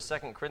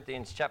2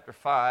 Corinthians chapter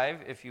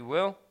 5, if you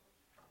will.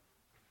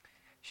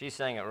 She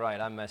sang it right.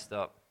 I messed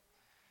up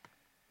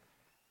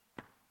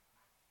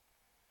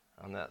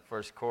on that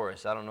first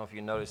chorus. I don't know if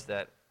you noticed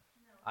that.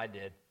 No. I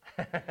did.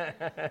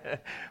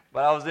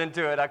 But I was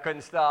into it. I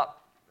couldn't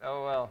stop.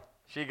 Oh, well.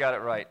 She got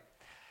it right.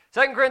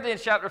 2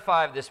 Corinthians chapter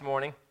 5 this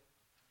morning.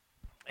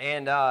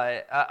 And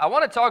I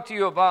want to talk to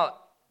you about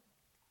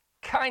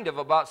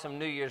some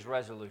New Year's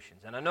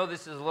resolutions. And I know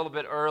this is a little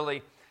bit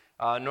early.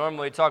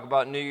 Normally we talk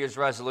about New Year's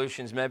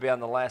resolutions maybe on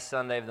the last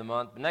Sunday of the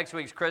month. But next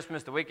week's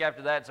Christmas. The week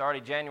after that, it's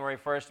already January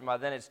 1st, and by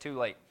then it's too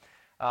late.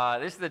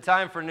 This is the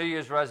time for New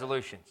Year's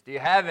resolutions. Do you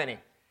have any?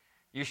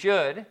 You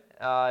should.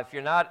 If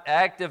you're not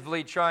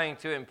actively trying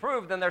to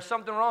improve, then there's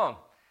something wrong.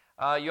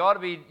 You ought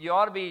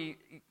to be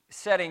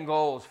setting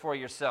goals for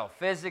yourself,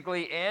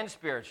 physically and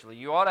spiritually.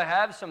 You ought to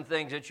have some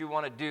things that you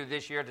want to do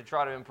this year to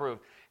try to improve.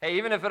 Hey,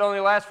 even if it only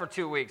lasts for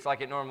 2 weeks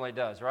like it normally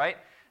does, right?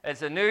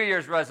 It's a New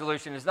Year's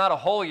resolution. It's not a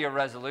whole year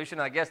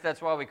resolution. I guess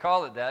that's why we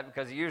call it that,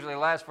 because it usually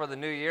lasts for the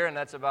new year, and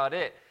that's about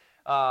it.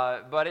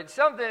 But it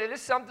is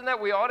something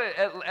that we ought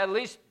to at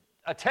least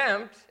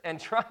attempt and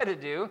try to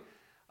do.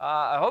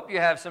 I hope you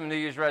have some New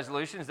Year's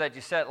resolutions that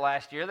you set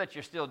last year that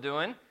you're still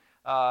doing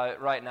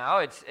right now.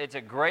 It's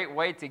a great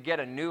way to get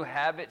a new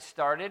habit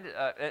started.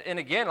 And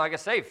again, like I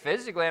say,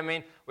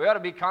 physically, we ought to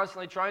be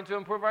constantly trying to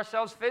improve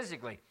ourselves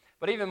physically.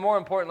 But even more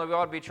importantly, we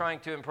ought to be trying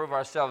to improve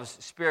ourselves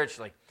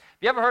spiritually.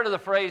 Have you ever heard of the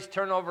phrase,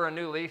 turn over a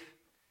new leaf?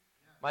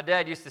 My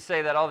dad used to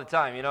say that all the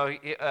time.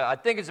 I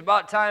think it's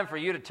about time for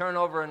you to turn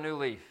over a new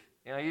leaf.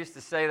 He used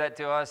to say that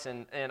to us,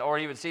 or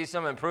he would see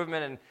some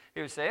improvement, and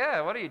he would say,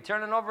 yeah, what are you,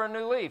 turning over a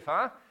new leaf,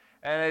 huh?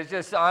 And it's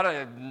just,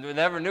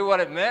 never knew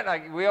what it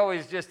meant. We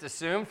always just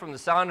assumed from the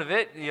sound of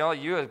it,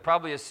 you would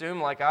probably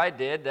assume like I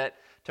did that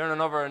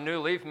turning over a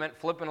new leaf meant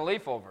flipping a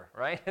leaf over,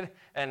 right?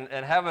 and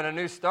having a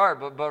new start.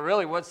 But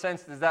really, what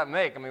sense does that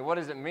make? What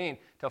does it mean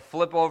to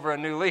flip over a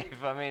new leaf?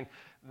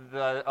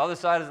 The other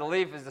side of the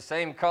leaf is the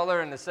same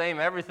color and the same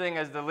everything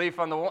as the leaf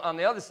on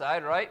the other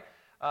side, right?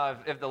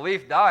 If the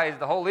leaf dies,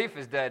 the whole leaf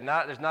is dead.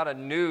 There's not a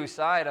new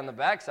side on the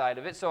back side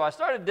of it. So I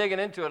started digging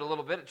into it a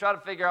little bit to try to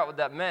figure out what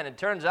that meant. It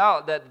turns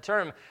out that the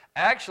term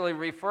actually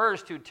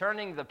refers to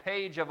turning the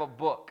page of a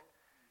book.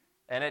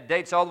 And it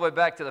dates all the way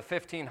back to the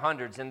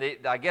 1500s.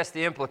 And I guess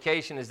the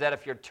implication is that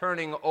if you're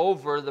turning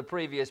over the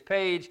previous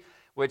page,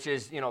 which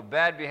is,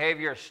 bad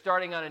behavior,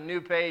 starting on a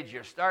new page,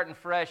 you're starting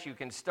fresh, you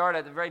can start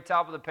at the very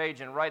top of the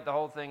page and write the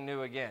whole thing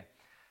new again.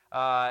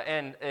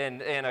 And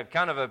a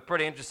kind of a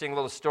pretty interesting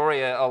little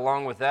story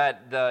along with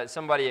that.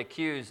 Somebody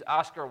accused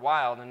Oscar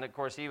Wilde, and of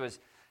course he was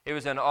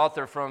an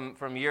author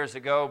from years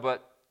ago,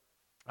 but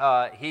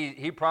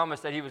he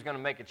promised that he was going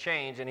to make a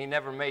change, and he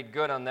never made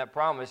good on that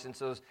promise. And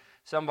so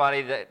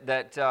somebody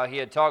that he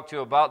had talked to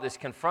about this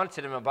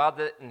confronted him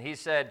about it, and he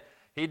said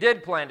he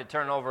did plan to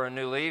turn over a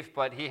new leaf,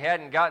 but he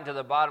hadn't gotten to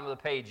the bottom of the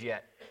page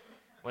yet.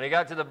 When he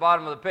got to the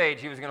bottom of the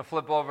page, he was going to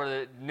flip over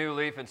the new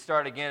leaf and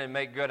start again and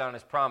make good on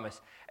his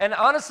promise. And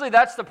honestly,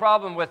 that's the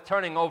problem with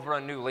turning over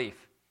a new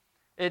leaf.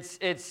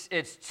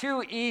 It's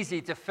too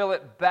easy to fill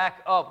it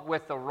back up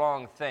with the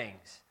wrong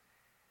things.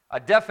 A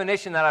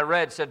definition that I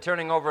read said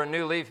turning over a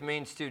new leaf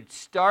means to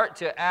start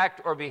to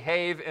act or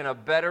behave in a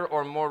better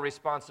or more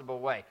responsible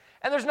way.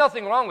 And there's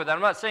nothing wrong with that.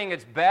 I'm not saying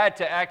it's bad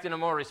to act in a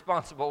more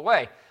responsible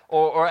way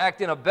or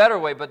act in a better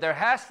way, but there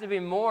has to be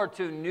more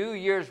to New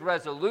Year's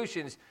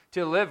resolutions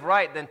to live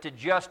right than to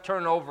just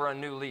turn over a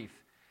new leaf.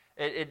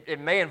 It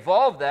may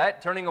involve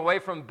that, turning away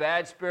from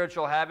bad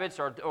spiritual habits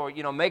or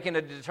making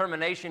a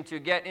determination to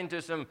get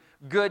into some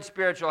good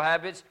spiritual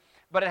habits,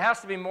 but it has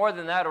to be more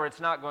than that or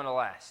it's not going to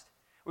last.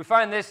 We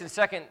find this in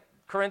 2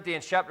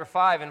 Corinthians chapter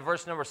 5 and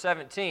verse number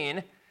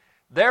 17.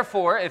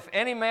 Therefore, if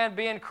any man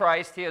be in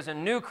Christ, he is a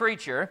new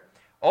creature.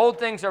 Old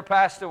things are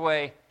passed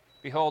away.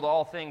 Behold,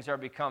 all things are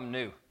become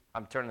new.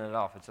 I'm turning it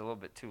off. It's a little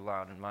bit too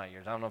loud in my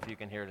ears. I don't know if you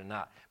can hear it or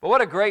not. But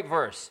what a great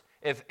verse.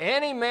 If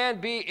any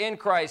man be in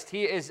Christ,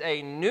 he is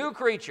a new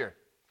creature.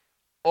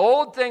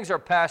 Old things are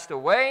passed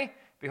away.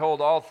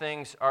 Behold, all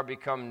things are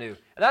become new. And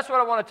that's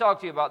what I want to talk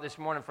to you about this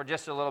morning for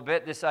just a little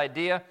bit, this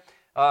idea.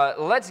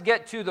 Let's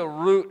get to the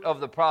root of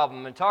the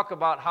problem and talk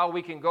about how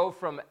we can go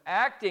from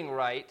acting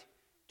right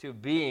to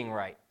being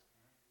right.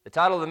 The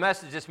title of the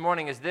message this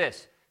morning is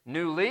this: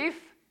 New Leaf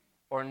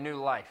or New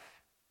Life?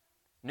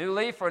 New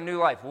leaf or new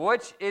life?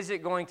 Which is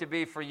it going to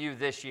be for you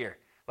this year?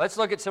 Let's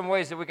look at some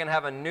ways that we can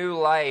have a new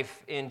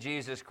life in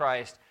Jesus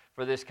Christ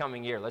for this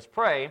coming year. Let's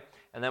pray,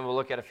 and then we'll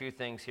look at a few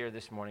things here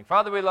this morning.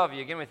 Father, we love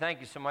you. Again, we thank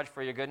you so much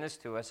for your goodness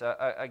to us.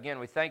 Again,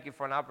 we thank you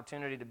for an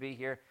opportunity to be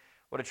here.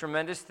 What a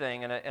tremendous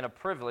thing and a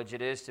privilege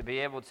it is to be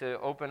able to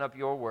open up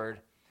your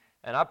word.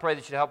 And I pray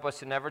that you'd help us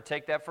to never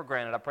take that for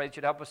granted. I pray that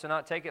you'd help us to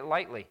not take it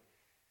lightly.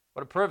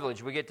 What a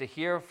privilege we get to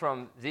hear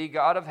from the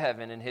God of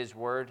heaven in his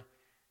word.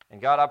 And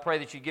God, I pray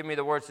that you give me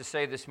the words to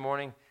say this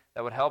morning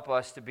that would help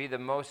us to be the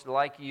most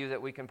like you that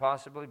we can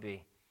possibly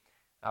be.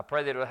 I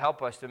pray that it will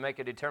help us to make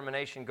a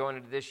determination going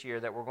into this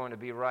year that we're going to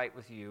be right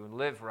with you and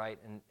live right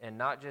and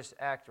not just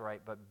act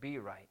right, but be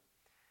right.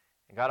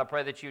 And God, I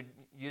pray that you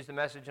use the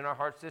message in our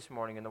hearts this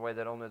morning in the way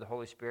that only the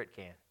Holy Spirit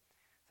can.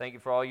 Thank you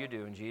for all you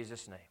do in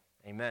Jesus' name.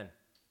 Amen.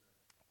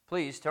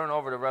 Please turn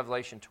over to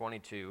Revelation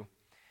 22.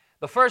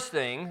 The first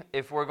thing,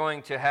 if we're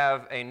going to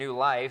have a new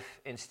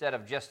life instead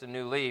of just a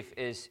new leaf,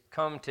 is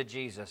come to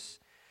Jesus.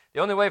 The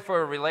only way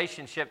for a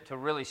relationship to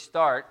really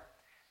start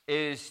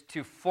is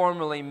to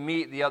formally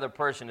meet the other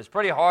person. It's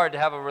pretty hard to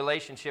have a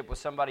relationship with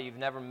somebody you've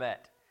never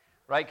met,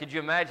 right? Could you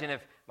imagine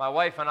if my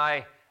wife and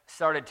I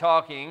started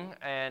talking,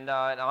 and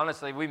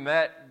honestly, we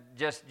met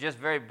just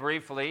very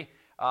briefly,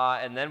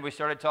 and then we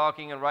started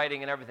talking and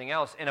writing and everything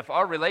else. And if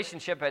our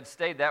relationship had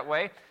stayed that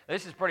way,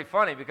 this is pretty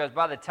funny, because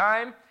by the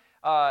time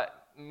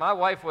my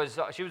wife was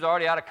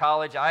already out of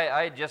college.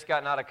 I had just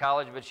gotten out of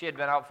college, but she had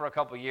been out for a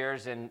couple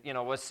years and,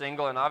 was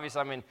single. And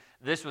obviously,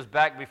 this was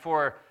back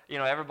before,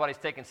 everybody's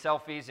taking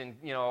selfies and,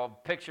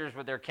 pictures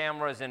with their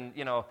cameras and,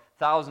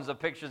 thousands of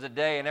pictures a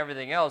day and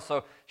everything else.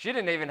 So she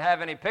didn't even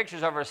have any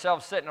pictures of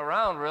herself sitting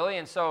around, really.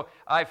 And so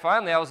I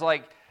was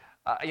like,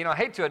 I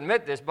hate to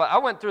admit this, but I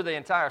went through the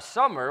entire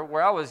summer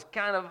where I was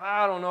kind of,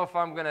 I don't know if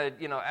I'm going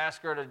to,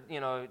 ask her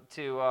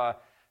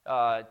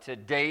to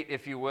date,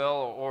 if you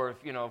will, or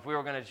if we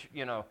were going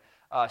to,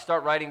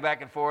 start writing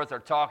back and forth or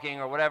talking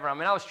or whatever.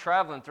 I was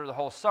traveling through the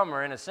whole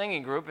summer in a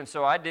singing group, and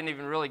so I didn't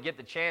even really get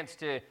the chance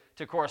to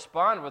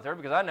correspond with her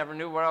because I never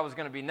knew where I was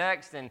going to be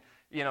next. And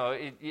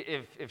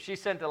if she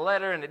sent a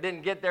letter and it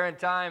didn't get there in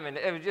time, and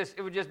it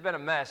would just been a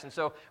mess. And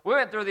so we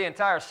went through the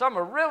entire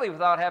summer really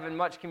without having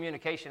much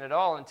communication at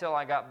all until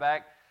I got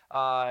back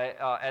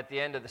at the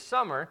end of the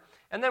summer.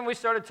 And then we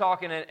started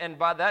talking, and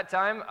by that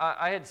time,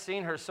 I had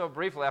seen her so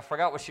briefly, I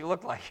forgot what she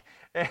looked like.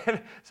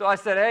 And so I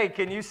said, "Hey,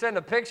 can you send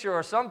a picture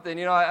or something?"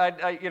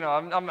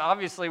 I'm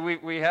obviously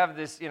we have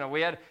this,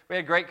 we had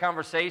great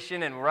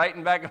conversation and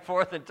writing back and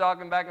forth and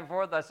talking back and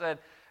forth. I said,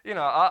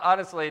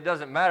 honestly, it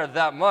doesn't matter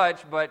that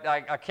much, but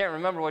I can't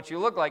remember what you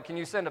look like. Can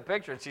you send a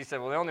picture? And she said,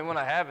 "Well, the only one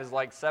I have is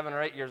like 7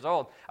 or 8 years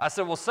old." I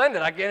said, "Well, send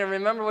it. I can't even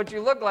remember what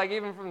you look like,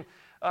 even from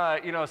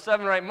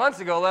 7 or 8 months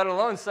ago, let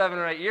alone 7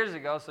 or 8 years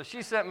ago." So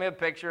she sent me a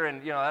picture,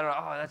 and, I don't know,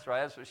 oh, that's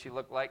right, that's what she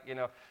looked like,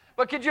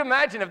 But could you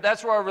imagine if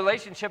that's where our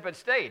relationship had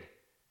stayed?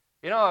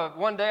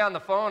 One day on the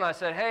phone, I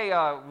said, "Hey,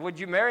 would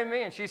you marry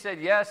me?" And she said,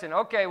 "Yes." And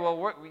okay,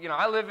 well,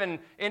 I live in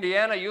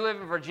Indiana, you live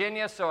in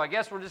Virginia, so I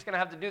guess we're just going to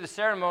have to do the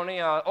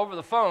ceremony over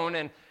the phone,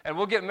 and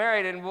we'll get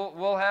married, and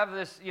we'll have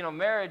this,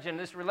 marriage and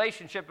this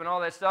relationship and all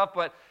that stuff,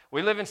 but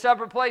we live in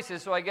separate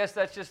places, so I guess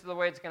that's just the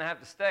way it's going to have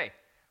to stay.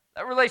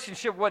 That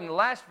relationship wouldn't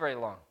last very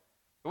long.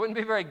 It wouldn't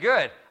be very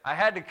good. I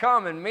had to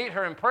come and meet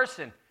her in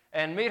person,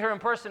 and meet her in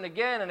person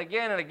again and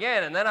again and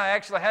again, and then I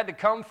actually had to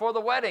come for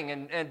the wedding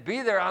and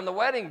be there on the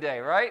wedding day,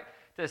 right?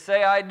 To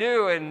say I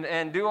do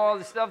and do all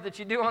the stuff that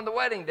you do on the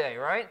wedding day,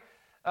 right?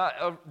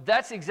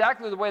 That's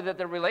exactly the way that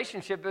the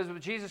relationship is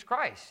with Jesus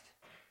Christ.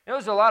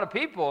 There's a lot of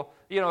people,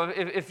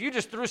 if you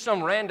just threw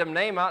some random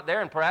name out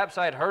there, and perhaps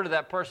I had heard of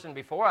that person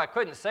before, I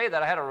couldn't say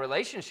that I had a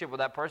relationship with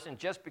that person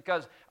just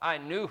because I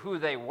knew who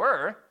they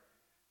were,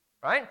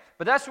 right?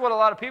 But that's what a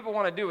lot of people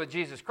want to do with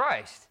Jesus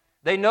Christ.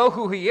 They know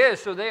who he is,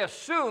 so they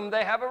assume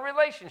they have a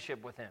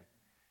relationship with him.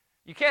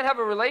 You can't have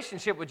a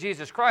relationship with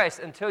Jesus Christ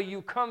until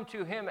you come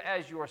to him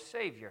as your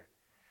Savior.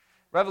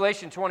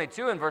 Revelation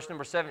 22 and verse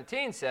number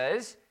 17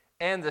 says,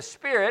 "And the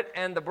Spirit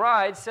and the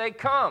bride say,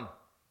 'Come.'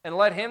 And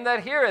let him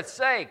that heareth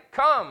say,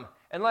 'Come.'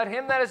 And let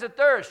him that is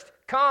athirst,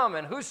 come.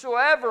 And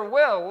whosoever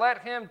will,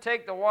 let him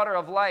take the water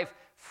of life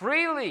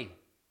freely."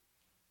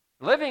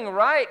 Living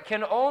right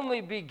can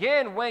only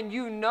begin when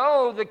you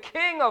know the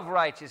King of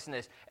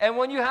righteousness and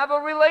when you have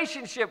a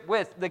relationship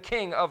with the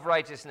King of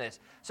righteousness.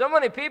 So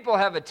many people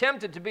have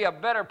attempted to be a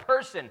better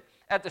person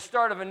at the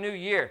start of a new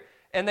year,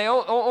 and they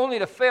only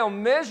to fail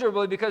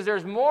miserably because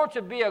there's more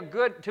to being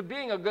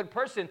a good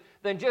person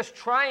than just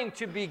trying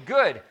to be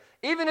good.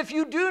 Even if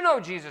you do know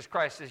Jesus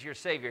Christ as your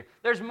Savior,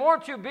 there's more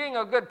to being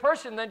a good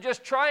person than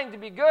just trying to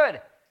be good.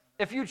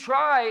 If you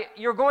try,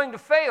 you're going to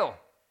fail.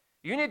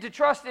 You need to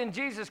trust in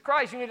Jesus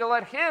Christ. You need to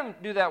let him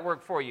do that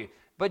work for you.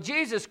 But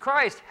Jesus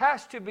Christ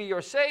has to be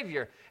your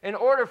Savior in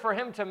order for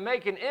him to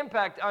make an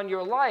impact on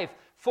your life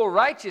for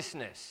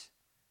righteousness.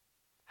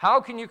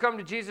 How can you come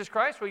to Jesus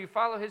Christ? Well, you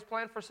follow his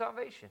plan for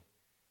salvation.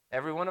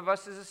 Every one of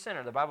us is a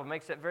sinner. The Bible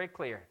makes that very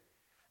clear.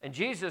 And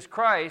Jesus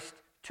Christ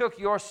took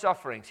your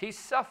sufferings. He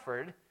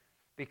suffered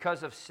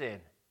because of sin.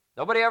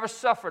 Nobody ever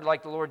suffered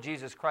like the Lord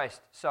Jesus Christ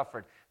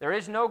suffered. There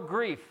is no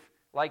grief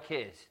like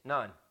his.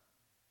 None.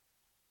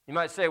 You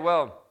might say,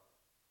 well,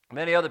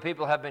 many other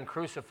people have been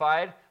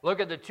crucified. Look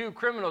at the two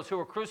criminals who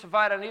were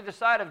crucified on either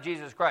side of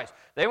Jesus Christ.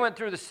 They went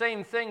through the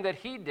same thing that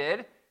he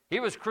did. He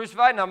was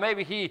crucified. Now,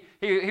 maybe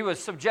he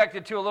was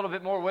subjected to a little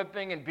bit more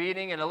whipping and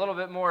beating and a little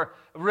bit more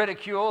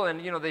ridicule.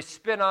 And, they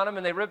spit on him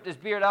and they ripped his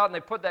beard out and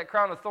they put that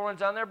crown of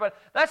thorns on there. But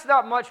that's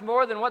not much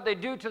more than what they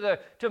do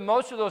to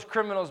most of those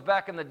criminals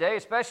back in the day,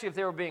 especially if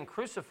they were being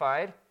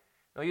crucified.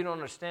 No, you don't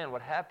understand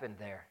what happened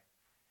there.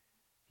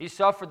 He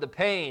suffered the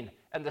pain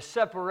and the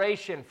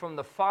separation from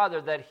the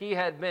Father that he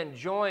had been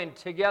joined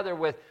together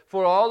with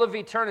for all of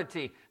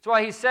eternity. That's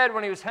why he said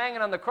when he was hanging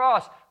on the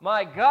cross,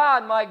 my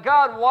God,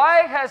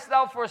 why hast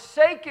thou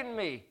forsaken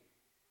me?"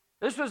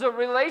 This was a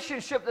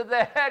relationship that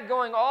they had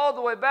going all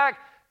the way back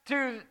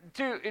to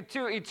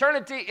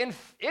eternity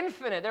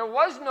infinite. There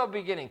was no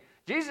beginning.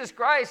 Jesus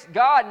Christ,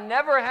 God,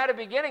 never had a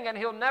beginning, and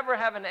he'll never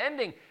have an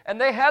ending.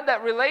 And they had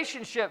that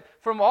relationship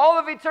from all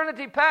of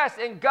eternity past,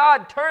 and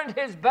God turned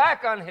his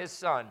back on his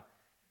Son.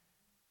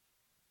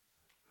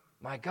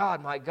 My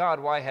God,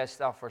 why hast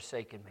thou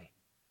forsaken me?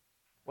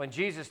 When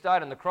Jesus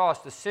died on the cross,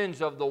 the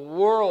sins of the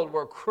world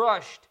were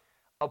crushed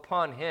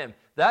upon him.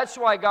 That's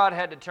why God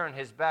had to turn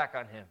his back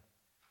on him.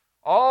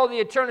 All the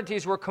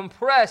eternities were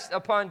compressed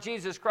upon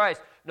Jesus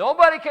Christ.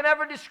 Nobody can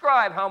ever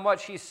describe how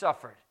much he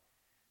suffered.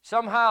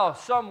 Somehow,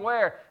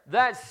 somewhere,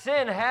 that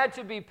sin had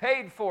to be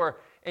paid for.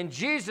 And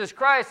Jesus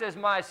Christ, as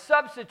my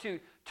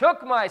substitute,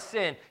 took my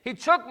sin. He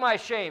took my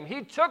shame.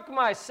 He took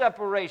my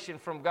separation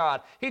from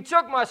God. He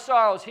took my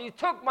sorrows. He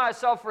took my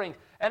sufferings.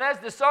 And as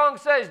the song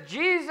says,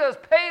 Jesus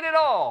paid it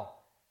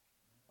all.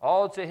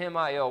 All to him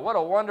I owe. What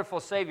a wonderful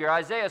Savior.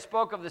 Isaiah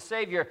spoke of the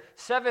Savior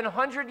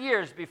 700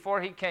 years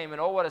before he came,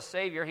 and oh, what a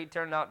Savior he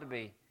turned out to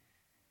be.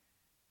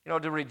 You know,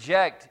 to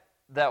reject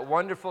that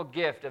wonderful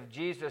gift of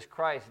Jesus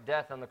Christ's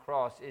death on the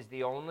cross is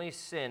the only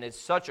sin. It's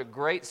such a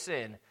great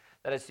sin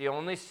that it's the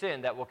only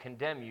sin that will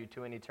condemn you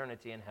to an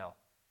eternity in hell.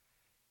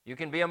 You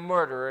can be a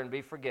murderer and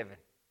be forgiven.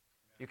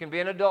 You can be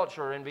an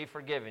adulterer and be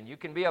forgiven. You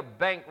can be a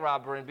bank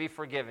robber and be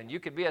forgiven. You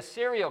could be a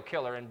serial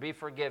killer and be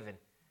forgiven.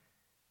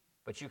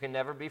 But you can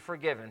never be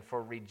forgiven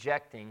for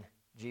rejecting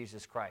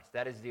Jesus Christ.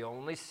 That is the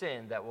only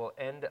sin that will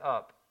end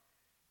up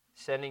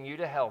sending you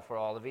to hell for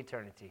all of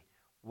eternity.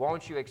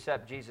 Won't you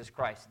accept Jesus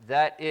Christ?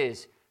 That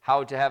is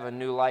how to have a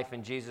new life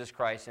in Jesus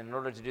Christ. And in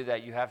order to do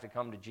that, you have to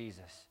come to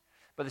Jesus.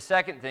 But the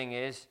second thing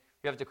is,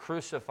 you have to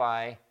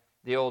crucify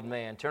the old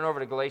man. Turn over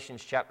to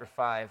Galatians chapter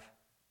 5.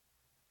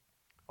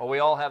 Oh, we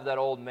all have that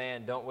old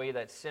man, don't we?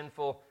 That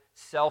sinful,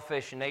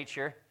 selfish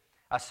nature.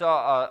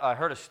 I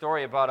heard a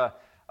story about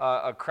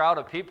a crowd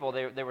of people.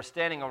 They were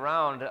standing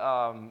around.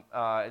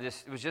 It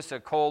was just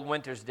a cold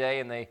winter's day,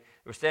 and they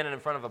were standing in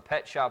front of a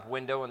pet shop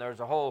window, and there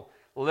was a whole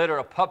litter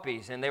of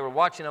puppies, and they were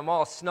watching them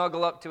all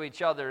snuggle up to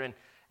each other,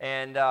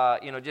 and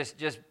just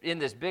in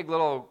this big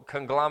little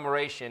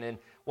conglomeration. And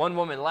one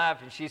woman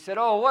laughed, and she said,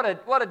 "Oh,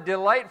 what a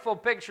delightful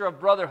picture of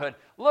brotherhood!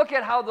 Look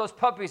at how those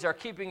puppies are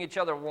keeping each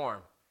other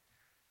warm."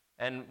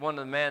 And one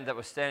of the men that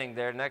was standing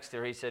there next to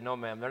her, he said, "No,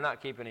 ma'am, they're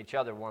not keeping each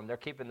other warm. They're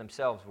keeping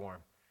themselves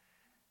warm."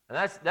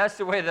 And that's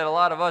the way that a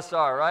lot of us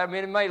are, right? I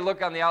mean, it might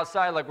look on the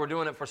outside like we're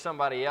doing it for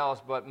somebody else,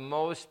 but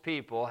most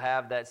people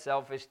have that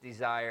selfish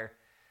desire.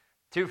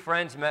 Two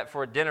friends met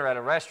for dinner at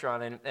a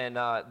restaurant,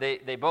 and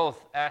they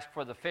both asked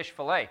for the fish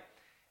fillet.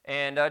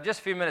 And just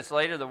a few minutes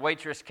later, the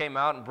waitress came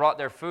out and brought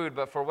their food,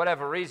 but for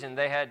whatever reason,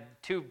 they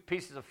had two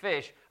pieces of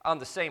fish on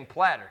the same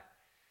platter.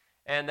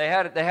 And they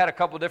had a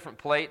couple different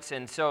plates,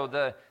 and so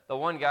the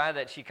one guy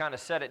that she kind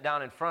of set it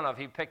down in front of,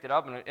 he picked it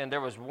up, and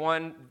there was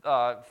one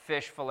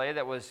fish fillet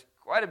that was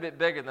quite a bit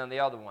bigger than the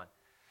other one.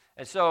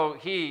 And so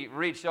he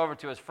reached over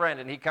to his friend,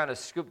 and he kind of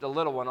scooped the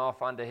little one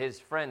off onto his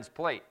friend's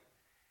plate.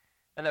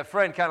 And that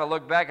friend kind of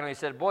looked back at him and he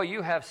said, "Boy,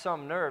 you have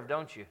some nerve,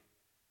 don't you?"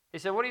 He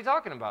said, "What are you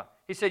talking about?"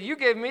 He said, "You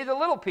gave me the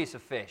little piece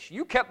of fish.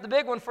 You kept the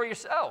big one for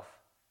yourself."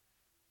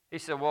 He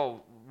said,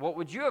 "Well, what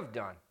would you have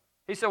done?"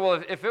 He said,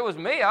 "Well, if it was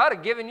me, I'd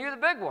have given you the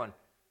big one."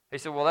 He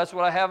said, "Well, that's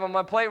what I have on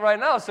my plate right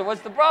now, so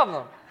what's the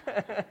problem?"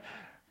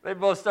 They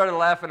both started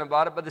laughing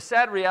about it, but the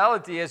sad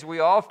reality is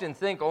we often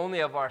think only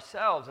of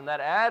ourselves, and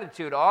that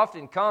attitude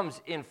often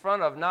comes in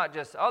front of not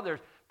just others,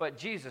 but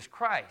Jesus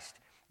Christ.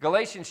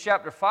 Galatians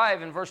chapter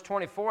 5 and verse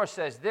 24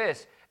 says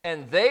this,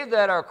 "And they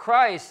that are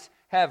Christ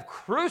have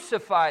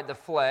crucified the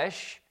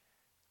flesh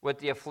with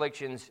the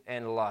afflictions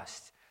and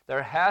lusts."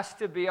 There has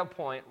to be a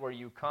point where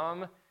you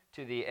come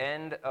to the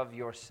end of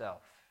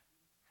yourself.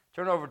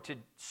 Turn over to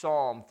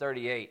Psalm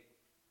 38.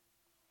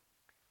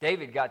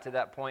 David got to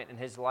that point in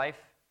his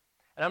life.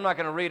 And I'm not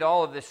going to read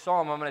all of this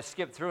psalm. I'm going to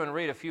skip through and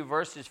read a few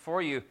verses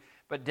for you.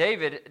 But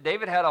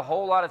David had a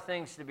whole lot of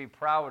things to be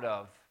proud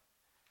of.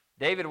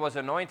 David was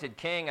anointed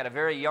king at a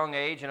very young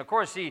age. And of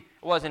course, it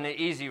wasn't an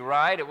easy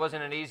ride. It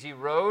wasn't an easy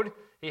road.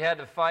 He had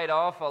to fight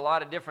off a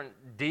lot of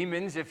different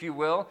demons, if you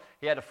will.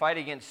 He had to fight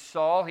against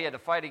Saul. He had to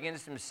fight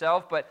against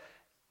himself. But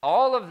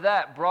all of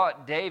that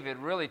brought David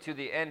really to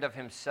the end of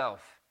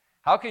himself.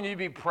 How can you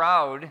be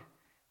proud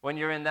when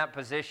you're in that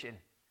position?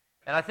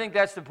 And I think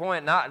that's the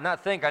point, I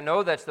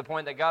know that's the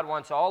point that God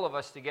wants all of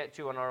us to get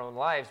to in our own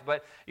lives.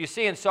 But you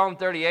see in Psalm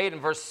 38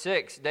 and verse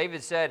 6,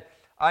 David said,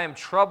 "I am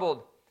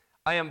troubled,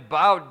 I am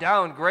bowed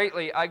down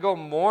greatly, I go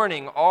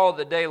mourning all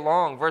the day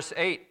long." Verse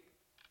 8,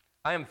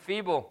 "I am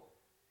feeble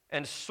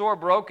and sore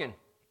broken.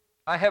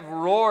 I have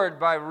roared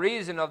by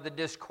reason of the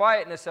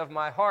disquietness of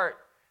my heart."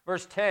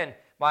 Verse 10,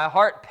 "My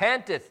heart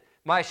panteth,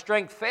 my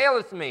strength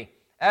faileth me.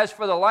 As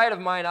for the light of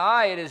mine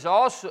eye,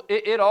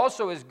 it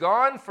also is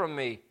gone from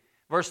me."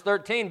 Verse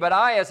 13, "But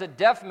I, as a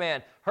deaf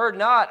man, heard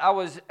not. I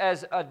was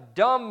as a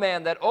dumb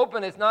man that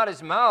openeth not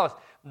his mouth.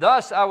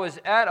 Thus I was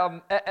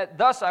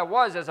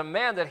as a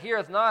man that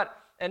heareth not,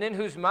 and in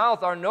whose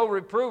mouth are no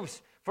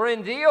reproofs. For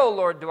in thee, O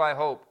Lord, do I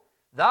hope.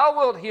 Thou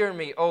wilt hear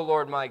me, O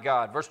Lord my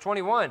God. Verse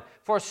 21,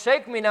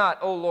 forsake me not,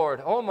 O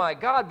Lord. O my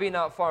God, be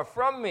not far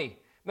from me.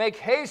 Make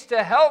haste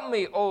to help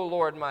me, O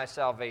Lord my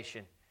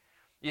salvation.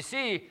 You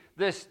see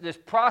this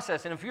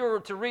process, and if you were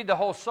to read the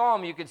whole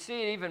psalm, you could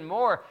see it even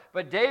more.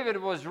 But David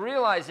was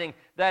realizing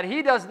that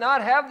he does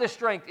not have the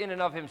strength in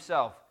and of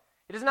himself.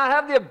 He does not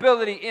have the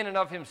ability in and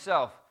of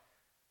himself.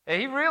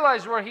 And he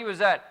realized where he was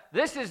at.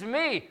 This is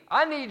me.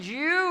 I need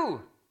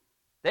you.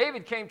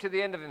 David came to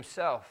the end of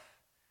himself.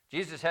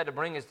 Jesus had to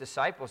bring his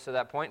disciples to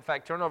that point. In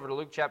fact, turn over to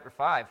Luke chapter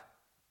 5.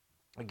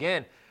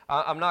 Again,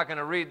 I'm not going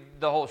to read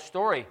the whole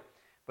story,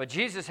 but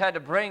Jesus had to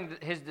bring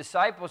his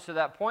disciples to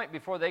that point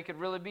before they could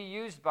really be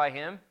used by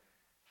him.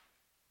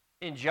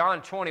 In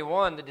John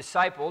 21, the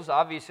disciples,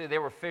 obviously they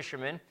were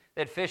fishermen.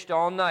 They'd fished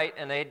all night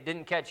and they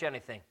didn't catch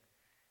anything.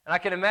 And I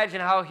can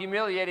imagine how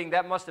humiliating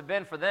that must have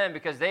been for them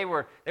because they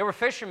were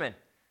fishermen.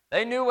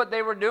 They knew what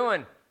they were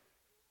doing.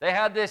 They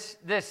had this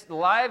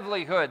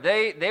livelihood.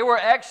 They were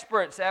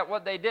experts at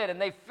what they did, and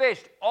they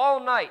fished all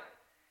night,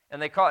 and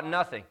they caught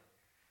nothing.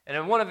 And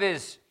in one of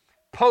his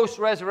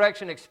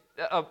post-resurrection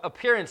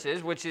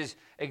appearances, which is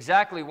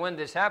exactly when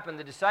this happened,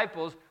 the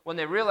disciples, when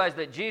they realized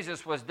that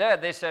Jesus was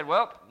dead, they said,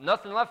 well,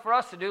 nothing left for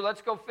us to do.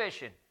 Let's go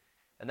fishing.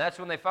 And that's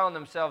when they found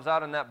themselves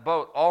out in that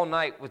boat all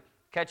night with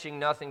catching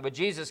nothing. But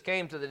Jesus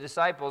came to the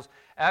disciples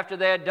after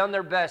they had done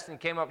their best and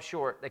came up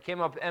short. They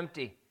came up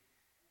empty.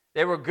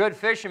 They were good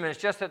fishermen.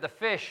 It's just that the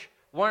fish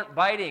weren't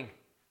biting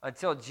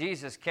until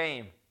Jesus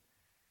came.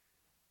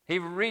 He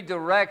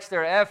redirects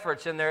their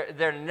efforts, and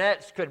their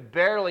nets could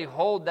barely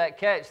hold that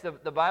catch.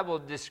 The Bible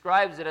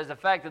describes it as the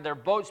fact that their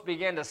boats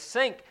began to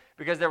sink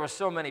because there were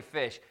so many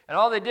fish. And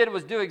all they did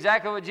was do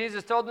exactly what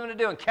Jesus told them to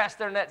do and cast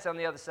their nets on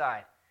the other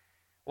side.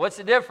 What's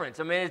the difference?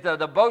 I mean,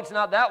 the boat's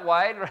not that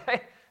wide,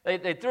 right?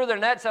 They threw their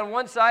nets on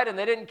one side and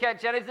they didn't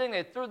catch anything.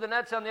 They threw the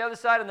nets on the other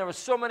side and there were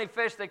so many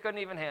fish they couldn't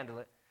even handle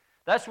it.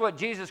 That's what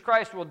Jesus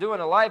Christ will do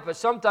in a life, but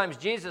sometimes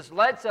Jesus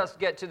lets us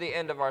get to the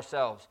end of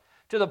ourselves,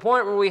 to the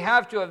point where we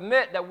have to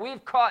admit that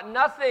we've caught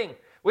nothing.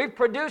 We've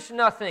produced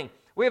nothing.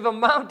 We've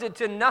amounted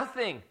to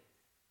nothing.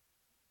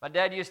 My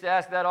dad used to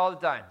ask that all the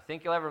time.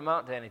 Think you'll ever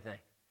amount to anything?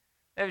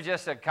 It was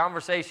just a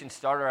conversation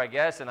starter, I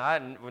guess, and I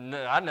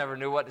never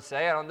knew what to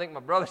say. I don't think my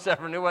brothers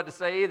ever knew what to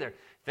say either.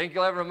 Think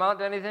you'll ever amount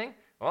to anything?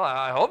 Well,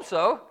 I hope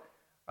so,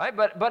 right?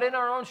 But in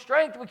our own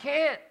strength, we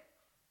can't.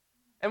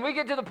 And we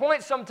get to the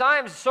point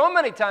sometimes, so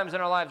many times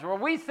in our lives, where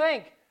we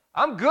think,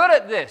 I'm good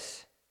at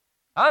this.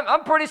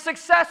 I'm pretty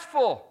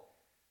successful.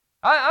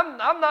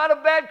 I'm not a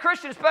bad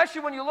Christian,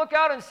 especially when you look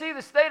out and see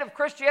the state of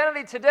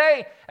Christianity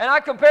today, and I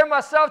compare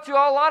myself to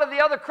a lot of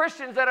the other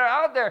Christians that are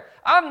out there.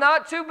 I'm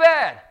not too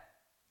bad.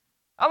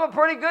 I'm a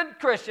pretty good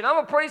Christian. I'm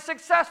a pretty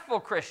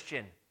successful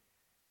Christian.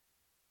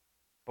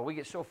 But we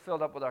get so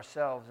filled up with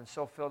ourselves and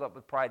so filled up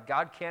with pride.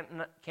 God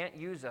can't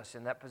use us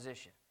in that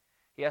position.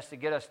 He has to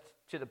get us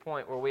to the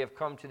point where we have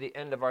come to the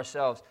end of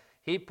ourselves.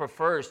 He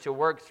prefers to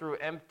work through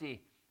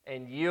empty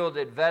and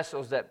yielded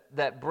vessels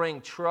that bring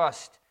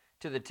trust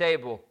to the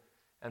table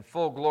and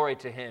full glory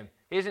to Him.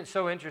 He isn't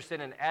so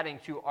interested in adding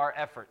to our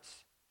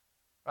efforts.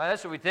 Right?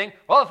 That's what we think.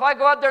 Well, if I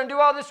go out there and do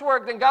all this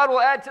work, then God will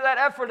add to that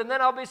effort and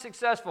then I'll be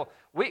successful.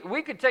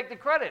 We could take the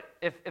credit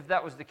if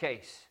that was the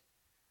case.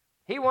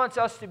 He wants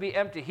us to be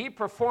empty. He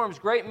performs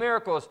great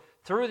miracles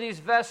through these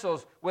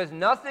vessels with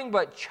nothing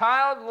but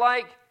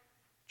childlike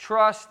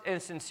trust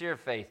and sincere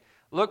faith.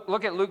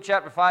 Look at Luke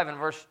chapter 5 and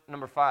verse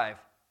number 5.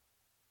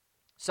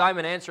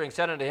 Simon answering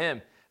said unto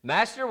him,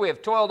 Master, we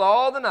have toiled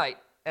all the night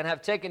and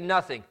have taken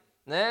nothing.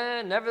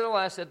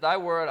 Nevertheless, at thy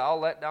word, I'll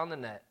let down the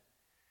net.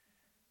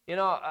 You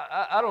know,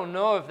 I don't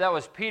know if that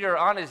was Peter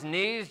on his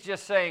knees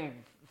just saying,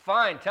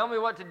 fine, tell me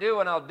what to do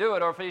and I'll do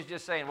it, or if he's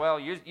just saying, well,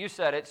 you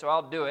said it, so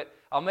I'll do it.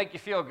 I'll make you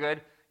feel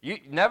good.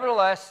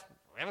 Nevertheless,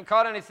 we haven't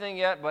caught anything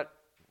yet, but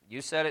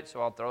you said it,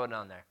 so I'll throw it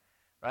on there.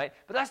 Right?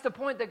 But that's the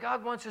point that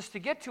God wants us to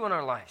get to in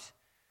our lives.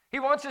 He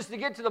wants us to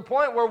get to the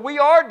point where we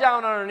are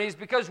down on our knees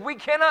because we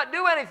cannot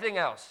do anything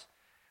else.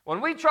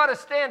 When we try to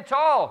stand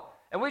tall,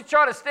 and we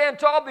try to stand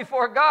tall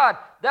before God,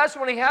 that's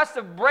when He has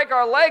to break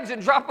our legs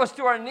and drop us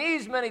to our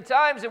knees many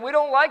times, and we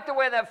don't like the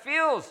way that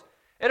feels.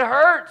 It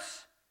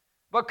hurts.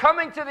 But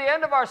coming to the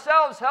end of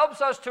ourselves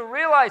helps us to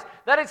realize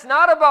that it's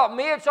not about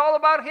me, it's all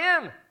about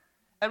Him.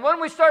 And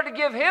when we start to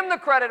give Him the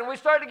credit and we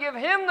start to give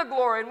Him the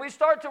glory and we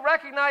start to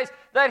recognize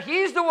that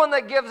He's the one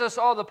that gives us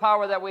all the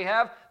power that we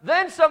have,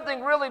 then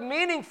something really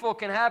meaningful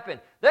can happen.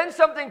 Then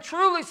something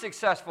truly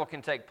successful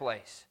can take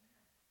place.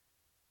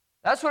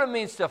 That's what it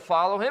means to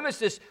follow Him. It's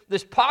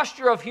this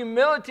posture of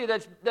humility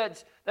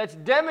that's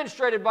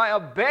demonstrated by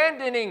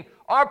abandoning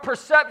our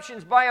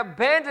perceptions, by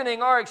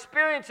abandoning our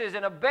experiences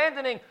and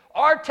abandoning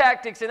our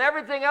tactics and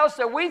everything else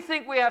that we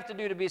think we have to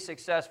do to be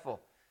successful.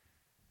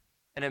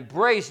 And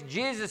embrace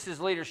Jesus'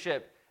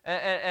 leadership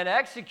and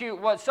execute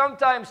what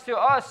sometimes to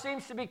us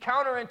seems to be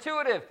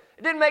counterintuitive.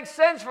 It didn't make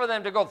sense for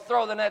them to go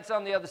throw the nets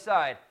on the other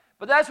side.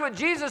 But that's what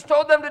Jesus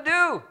told them to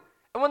do.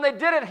 And when they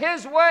did it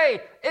His way,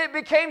 it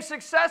became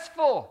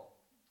successful.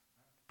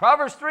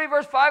 Proverbs 3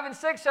 verse 5 and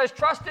 6 says,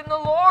 Trust in the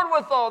Lord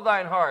with all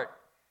thine heart,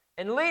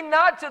 And lean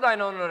not to thine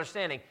own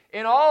understanding.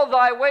 In all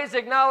thy ways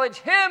acknowledge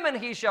him, and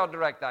he shall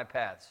direct thy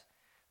paths.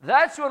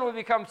 That's when we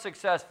become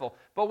successful.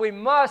 But we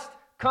must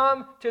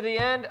come to the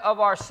end of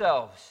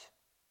ourselves.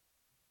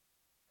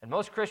 And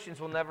most Christians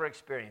will never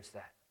experience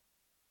that.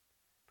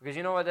 Because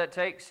you know what that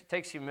takes? It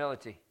takes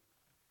humility.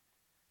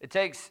 It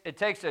takes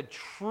a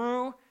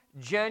true,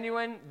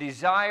 genuine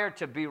desire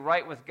to be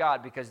right with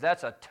God, because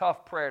that's a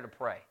tough prayer to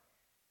pray.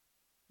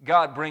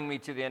 God, bring me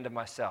to the end of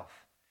myself.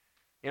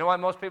 You know why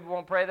most people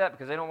won't pray that?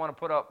 Because they don't want to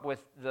put up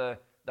with the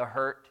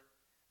hurt.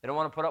 They don't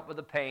want to put up with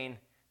the pain.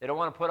 They don't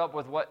want to put up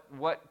with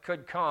what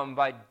could come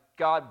by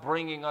God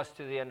bringing us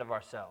to the end of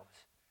ourselves.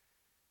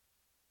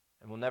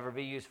 And we'll never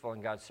be useful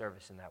in God's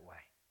service in that way.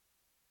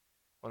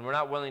 When we're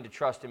not willing to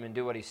trust him and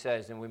do what he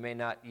says, then we may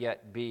not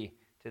yet be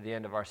to the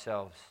end of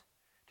ourselves.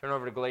 Turn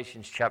over to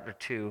Galatians chapter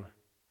 2.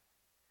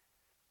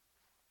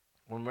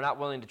 When we're not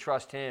willing to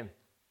trust him,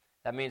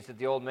 that means that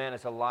the old man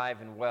is alive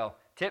and well.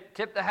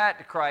 Tip the hat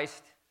to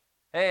Christ.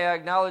 Hey, I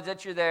acknowledge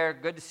that you're there.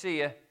 Good to see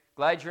you.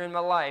 Glad you're in my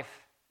life.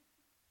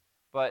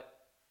 But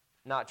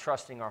not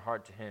trusting our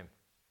heart to him.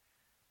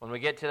 When we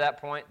get to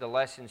that point, the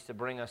lessons to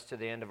bring us to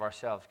the end of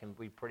ourselves can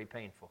be pretty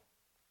painful.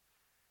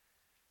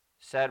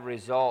 Sad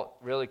result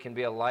really can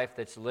be a life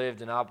that's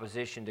lived in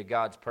opposition to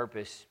God's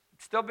purpose.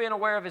 Still being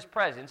aware of his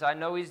presence. I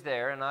know he's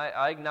there, and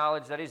I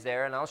acknowledge that he's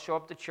there, and I'll show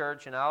up to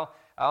church, and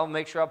I'll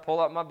make sure I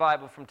pull up my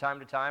Bible from time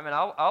to time, and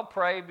I'll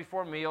pray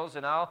before meals,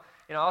 and I'll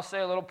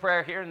say a little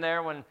prayer here and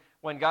there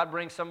when God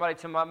brings somebody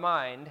to my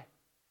mind,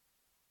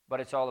 but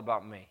it's all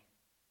about me.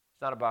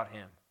 It's not about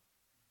him.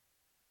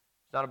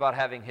 It's not about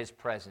having his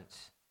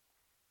presence.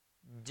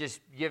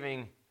 Just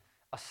giving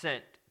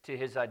assent to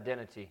his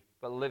identity,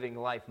 but living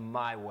life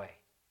my way.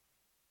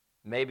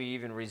 Maybe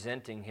even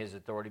resenting his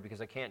authority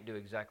because I can't do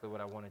exactly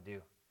what I want to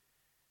do.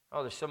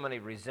 Oh, there's so many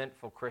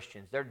resentful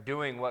Christians. They're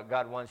doing what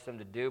God wants them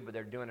to do, but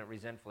they're doing it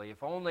resentfully.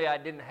 If only I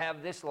didn't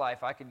have this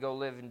life, I could go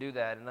live and do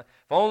that. And if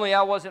only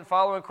I wasn't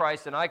following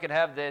Christ, then I could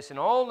have this. And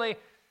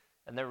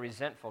they're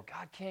resentful.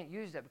 God can't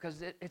use that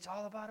because it's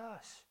all about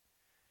us.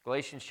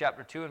 Galatians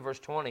chapter 2 and verse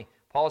 20,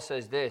 Paul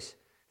says this.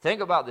 Think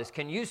about this.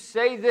 Can you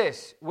say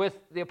this with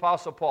the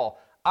Apostle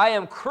Paul? I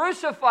am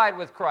crucified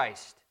with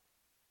Christ.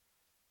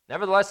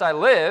 Nevertheless I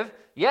live,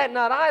 yet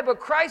not I, but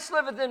Christ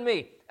liveth in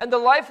me. And the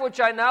life which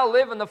I now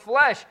live in the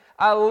flesh,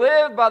 I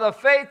live by the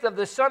faith of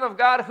the Son of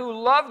God who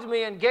loved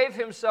me and gave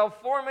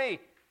himself for me.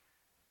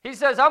 He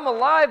says, I'm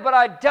alive, but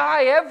I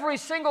die every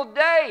single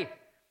day.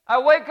 I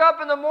wake up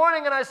in the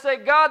morning and I say,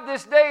 God,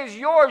 this day is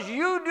yours.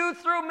 You do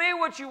through me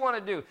what you want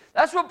to do.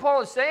 That's what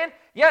Paul is saying.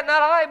 Yet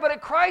not I,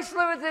 but Christ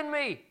liveth in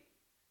me.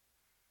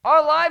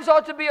 Our lives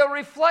ought to be a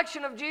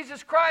reflection of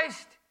Jesus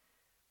Christ.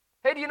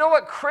 Hey, do you know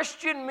what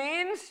Christian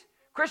means?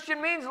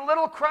 Christian means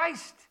little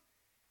Christ.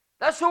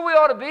 That's who we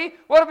ought to be.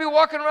 We ought to be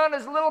walking around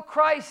as little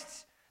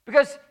Christs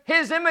because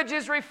his image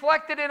is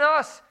reflected in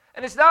us.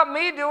 And it's not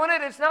me doing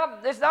it. It's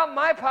not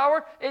my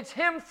power. It's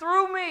him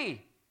through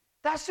me.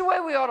 That's the way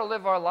we ought to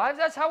live our lives.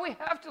 That's how we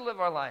have to live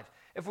our lives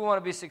if we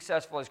want to be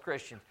successful as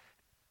Christians.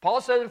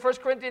 Paul says in 1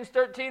 Corinthians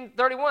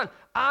 13:31,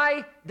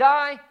 I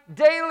die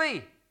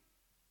daily.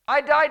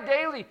 I die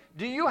daily.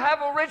 Do you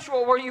have a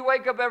ritual where you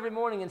wake up every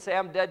morning and say,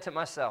 I'm dead to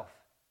myself?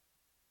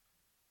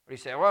 Or you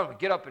say, well, I'm going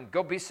to get up and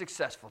go be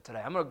successful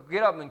today. I'm going to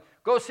get up and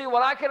go see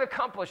what I can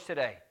accomplish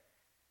today.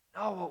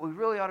 No, what we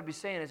really ought to be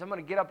saying is I'm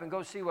going to get up and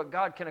go see what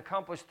God can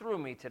accomplish through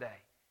me today.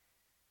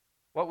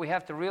 What we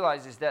have to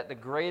realize is that the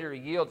greater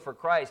yield for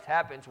Christ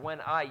happens when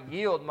I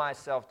yield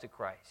myself to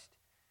Christ.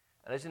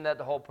 And isn't that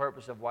the whole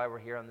purpose of why we're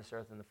here on this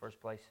earth in the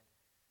first place?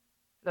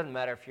 It doesn't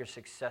matter if you're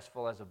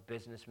successful as a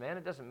businessman.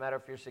 It doesn't matter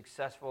if you're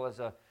successful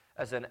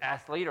as an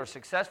athlete or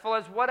successful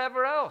as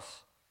whatever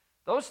else.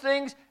 Those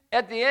things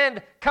at the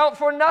end count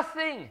for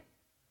nothing.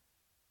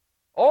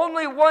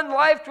 Only one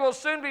life will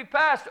soon be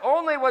passed.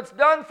 Only what's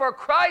done for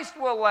Christ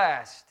will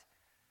last.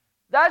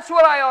 That's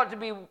what I ought to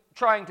be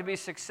trying to be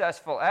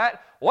successful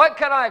at. What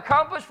can I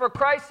accomplish for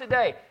Christ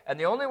today? And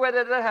the only way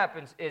that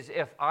happens is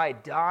if I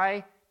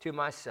die to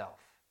myself.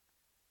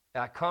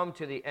 I come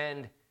to the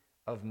end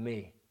of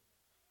me.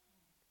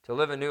 To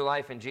live a new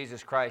life in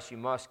Jesus Christ, you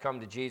must come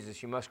to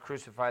Jesus. You must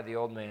crucify the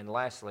old man.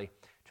 Lastly,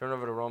 turn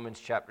over to Romans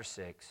chapter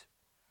 6.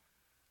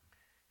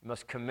 You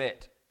must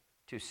commit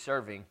to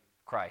serving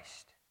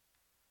Christ.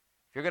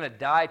 If you're going to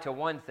die to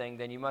one thing,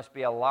 then you must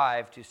be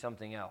alive to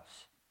something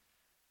else.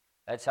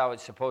 That's how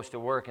it's supposed to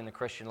work in the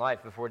Christian life.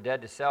 If we're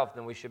dead to self,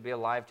 then we should be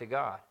alive to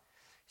God.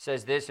 It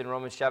says this in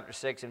Romans chapter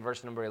 6 and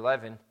verse number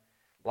 11.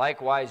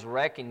 Likewise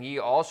reckon ye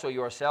also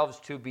yourselves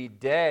to be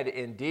dead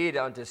indeed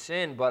unto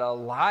sin, but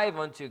alive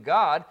unto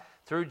God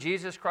through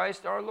Jesus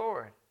Christ our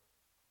Lord.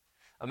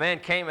 A man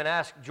came and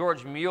asked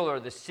George Mueller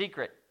the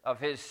secret of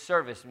his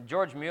service. And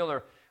George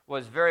Mueller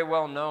was very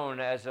well known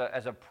as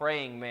a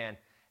praying man.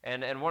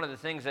 And one of the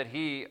things that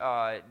he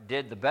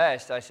did the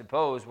best, I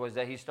suppose, was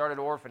that he started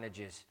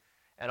orphanages.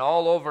 And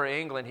all over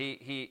England,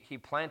 he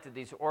planted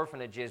these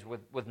orphanages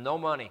with no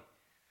money.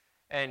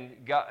 And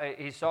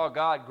he saw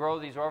God grow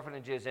these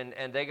orphanages,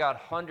 and they got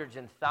hundreds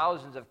and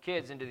thousands of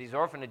kids into these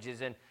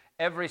orphanages.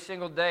 every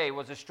single day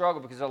was a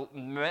struggle because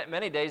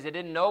many days they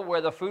didn't know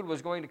where the food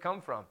was going to come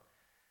from.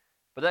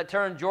 But that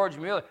turned George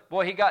Mueller,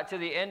 boy, he got to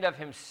the end of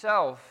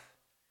himself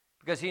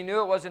because he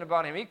knew it wasn't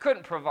about him. He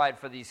couldn't provide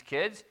for these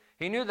kids.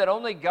 He knew that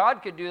only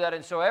God could do that,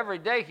 and so every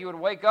day he would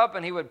wake up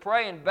and he would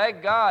pray and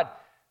beg God,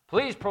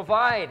 please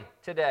provide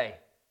today.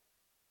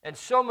 And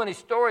so many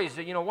stories.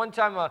 One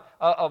time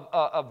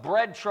a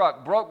bread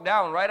truck broke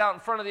down right out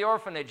in front of the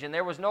orphanage, and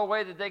there was no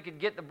way that they could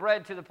get the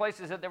bread to the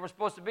places that they were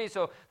supposed to be,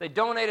 so they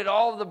donated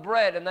all of the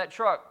bread in that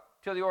truck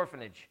to the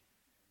orphanage.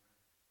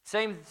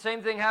 Same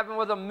thing happened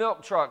with a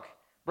milk truck.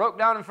 Broke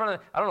down in front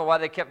of, I don't know why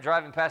they kept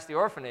driving past the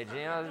orphanage.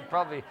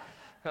 Probably,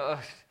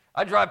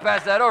 I drive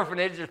past that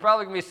orphanage, there's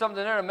probably going to be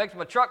something there that makes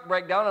my truck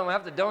break down, and I'm going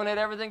to have to donate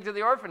everything to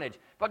the orphanage.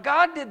 But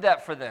God did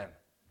that for them.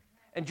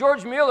 And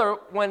George Mueller,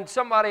 when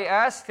somebody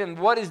asked him,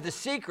 what is the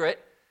secret?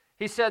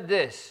 He said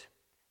this.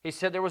 He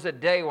said, there was a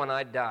day when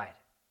I died.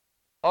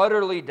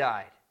 Utterly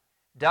died.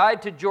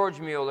 Died to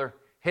George Mueller,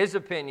 his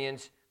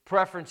opinions,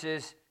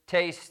 preferences,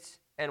 tastes,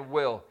 and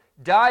will.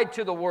 Died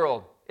to the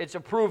world, its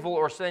approval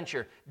or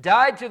censure.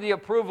 Died to the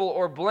approval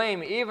or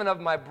blame even of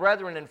my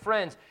brethren and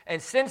friends.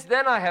 And since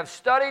then I have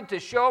studied to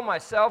show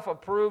myself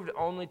approved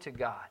only to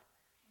God.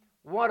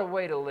 What a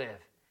way to live.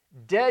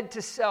 Dead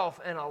to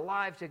self and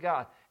alive to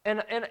God.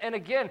 And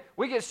again,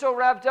 we get so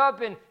wrapped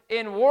up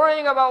in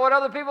worrying about what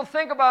other people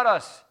think about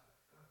us.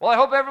 Well, I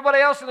hope everybody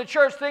else in the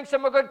church thinks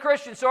I'm a good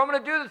Christian, so I'm going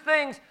to do the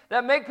things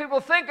that make people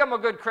think I'm a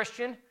good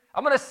Christian.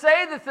 I'm going to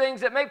say the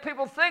things that make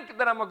people think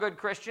that I'm a good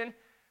Christian,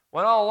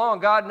 when all along,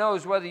 God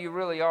knows whether you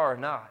really are or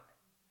not.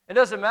 It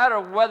doesn't matter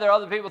whether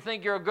other people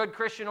think you're a good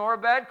Christian or a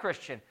bad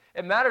Christian.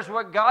 It matters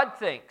what God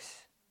thinks.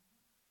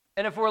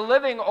 And if we're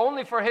living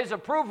only for His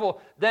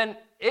approval, then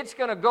it's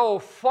going to go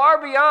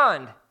far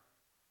beyond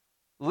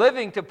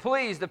living to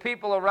please the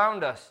people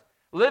around us,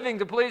 living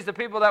to please the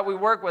people that we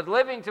work with,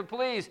 living to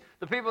please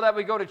the people that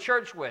we go to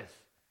church with.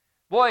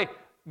 Boy,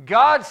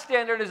 God's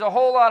standard is a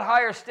whole lot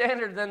higher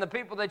standard than the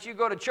people that you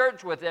go to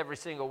church with every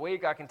single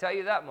week, I can tell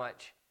you that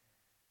much.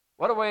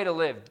 What a way to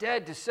live,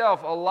 dead to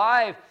self,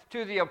 alive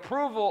to the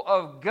approval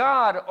of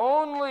God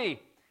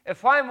only.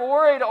 If I'm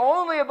worried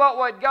only about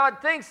what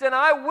God thinks, then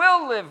I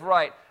will live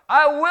right.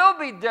 I will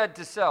be dead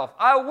to self.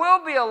 I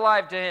will be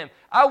alive to Him.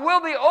 I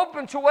will be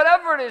open to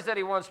whatever it is that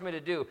He wants me to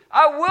do.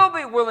 I will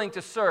be willing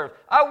to serve.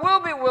 I will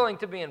be willing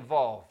to be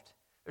involved.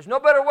 There's no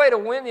better way to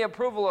win the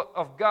approval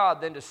of God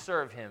than to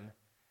serve Him.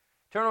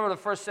 Turn over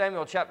to 1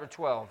 Samuel chapter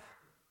 12.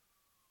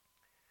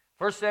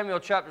 1 Samuel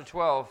chapter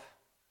 12.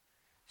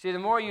 See, the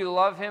more you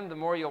love Him, the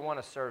more you'll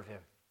want to serve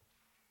Him.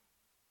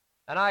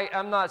 And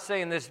I'm not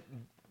saying this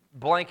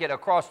blanket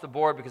across the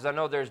board because I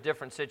know there's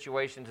different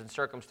situations and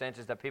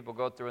circumstances that people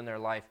go through in their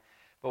life.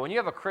 But when you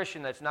have a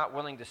Christian that's not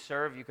willing to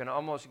serve, you can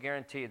almost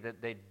guarantee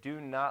that they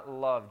do not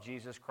love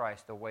Jesus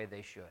Christ the way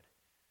they should.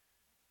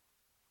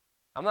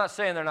 I'm not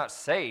saying they're not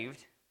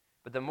saved,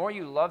 but the more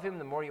you love Him,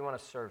 the more you want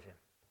to serve Him.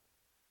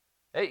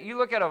 Hey, you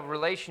look at a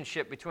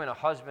relationship between a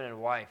husband and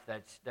wife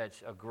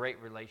that's a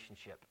great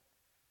relationship.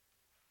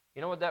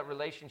 You know what that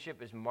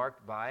relationship is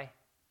marked by?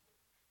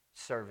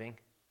 Serving.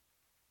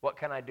 What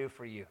can I do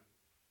for you?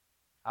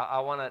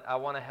 I want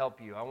to help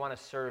you. I want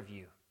to serve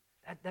you.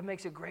 That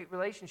makes a great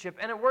relationship.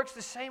 And it works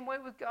the same way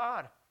with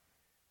God.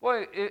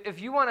 Boy,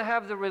 if you want to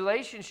have the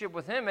relationship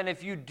with Him, and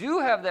if you do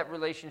have that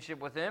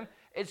relationship with Him,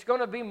 it's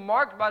going to be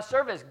marked by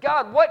service.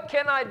 God, what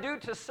can I do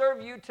to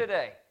serve you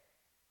today?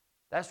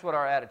 That's what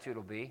our attitude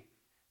will be.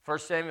 1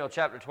 Samuel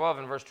chapter 12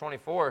 and verse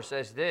 24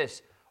 says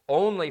this,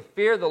 only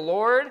fear the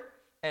Lord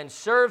and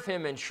serve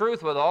Him in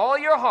truth with all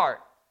your heart,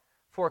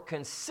 for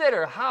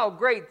consider how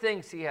great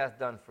things He hath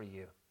done for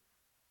you.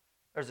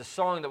 There's a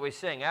song that we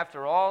sing,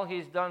 after all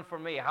He's done for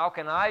me, how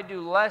can I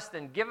do less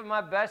than give Him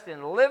my best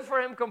and live for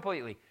Him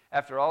completely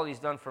after all He's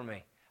done for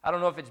me? I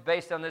don't know if it's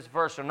based on this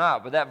verse or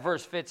not, but that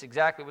verse fits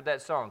exactly with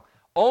that song.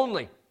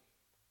 Only.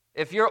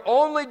 If you're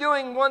only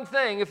doing one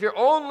thing, if you're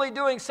only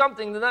doing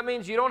something, then that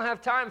means you don't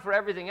have time for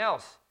everything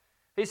else.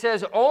 He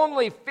says,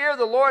 only fear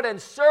the Lord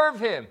and serve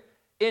Him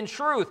in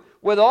truth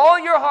with all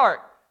your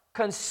heart.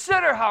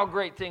 Consider how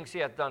great things He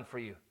hath done for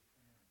you.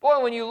 Boy,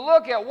 when you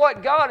look at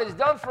what God has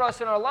done for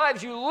us in our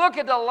lives, you look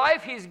at the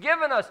life He's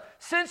given us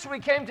since we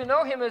came to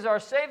know Him as our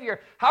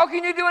Savior, how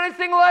can you do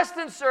anything less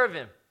than serve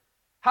Him?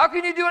 How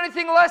can you do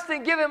anything less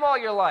than give Him all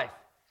your life?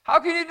 How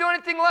can you do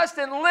anything less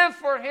than live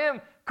for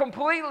Him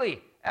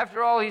completely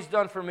after all He's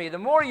done for me? The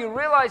more you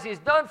realize He's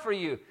done for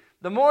you,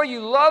 the more you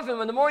love Him,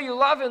 and the more you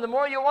love Him, the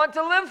more you want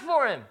to live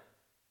for Him.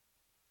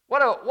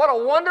 What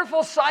a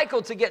wonderful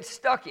cycle to get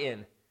stuck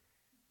in.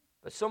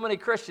 But so many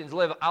Christians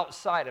live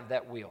outside of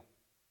that wheel.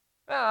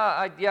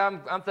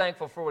 I'm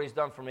thankful for what He's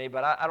done for me,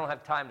 but I don't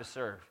have time to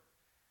serve.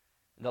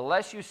 The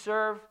less you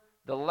serve,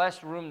 the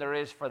less room there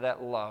is for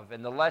that love.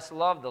 And the less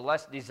love, the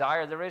less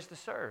desire there is to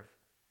serve.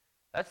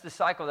 That's the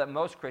cycle that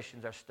most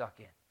Christians are stuck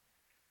in.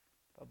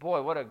 But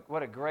boy,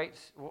 what a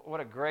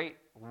great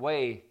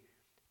way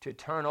to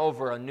turn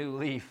over a new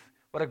leaf.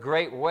 What a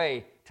great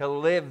way to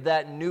live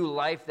that new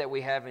life that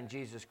we have in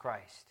Jesus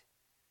Christ.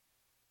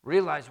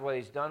 Realize what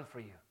He's done for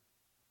you.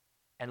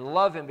 and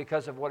love him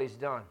because of what he's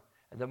done.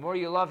 And the more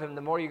you love him,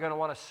 the more you're going to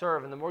want to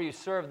serve. And the more you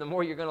serve, the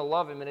more you're going to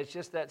love him. And it's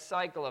just that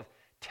cycle of,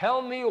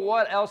 tell me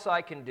what else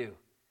I can do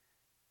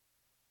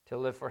to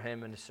live for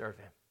him and to serve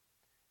him.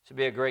 This would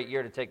be a great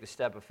year to take the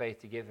step of faith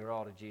to give your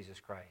all to Jesus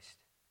Christ.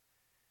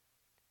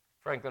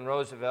 Franklin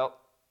Roosevelt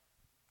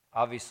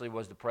obviously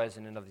was the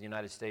president of the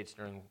United States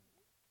during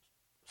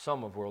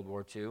some of World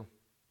War II.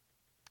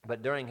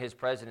 But during his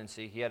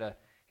presidency, he had an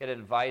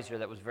advisor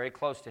that was very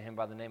close to him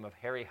by the name of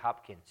Harry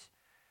Hopkins.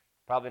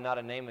 Probably not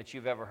a name that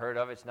you've ever heard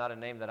of. It's not a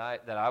name that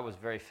I was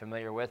very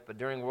familiar with. But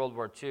during World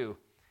War II,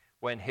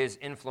 when his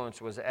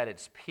influence was at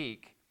its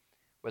peak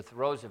with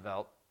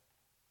Roosevelt,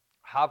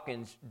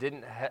 Hopkins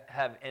didn't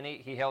have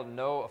any, he held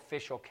no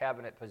official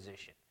cabinet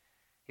position.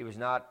 He was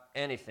not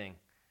anything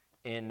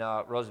in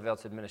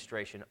Roosevelt's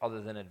administration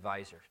other than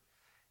advisor.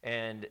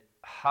 And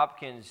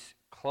Hopkins'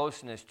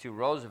 closeness to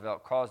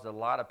Roosevelt caused a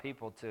lot of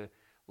people to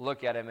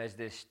look at him as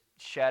this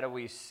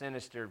shadowy,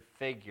 sinister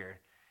figure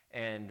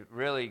and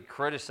really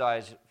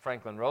criticize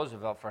Franklin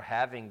Roosevelt for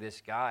having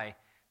this guy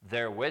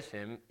there with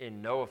him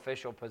in no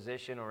official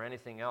position or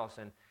anything else.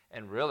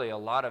 And really a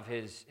lot of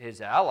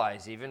his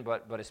allies even,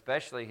 but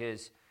especially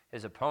his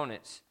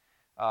opponents,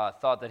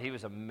 thought that he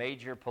was a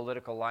major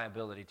political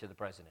liability to the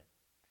president.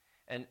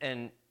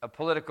 And a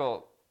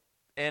political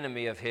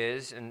enemy of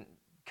his, and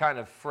kind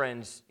of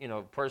friends,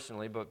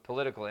 personally, but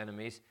political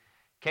enemies,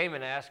 came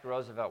and asked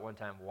Roosevelt one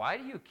time, why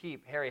do you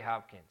keep Harry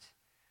Hopkins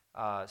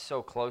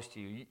so close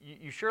to you?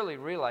 You surely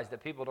realize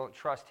that people don't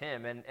trust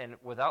him, and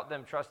without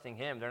them trusting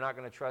him, they're not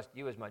going to trust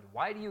you as much.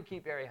 Why do you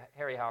keep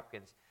Harry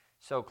Hopkins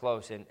so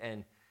close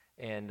and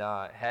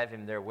have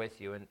him there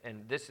with you?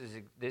 And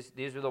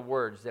these are the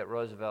words that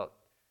Roosevelt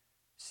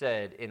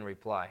said in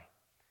reply.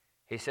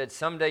 He said,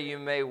 someday you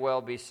may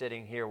well be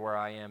sitting here where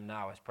I am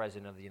now as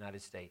President of the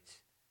United States.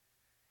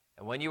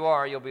 And when you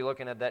are, you'll be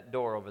looking at that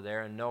door over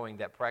there and knowing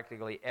that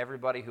practically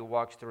everybody who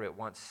walks through it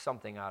wants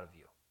something out of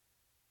you.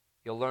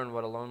 You'll learn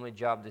what a lonely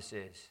job this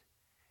is.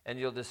 And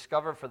you'll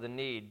discover the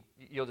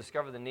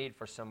need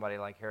for somebody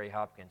like Harry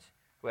Hopkins,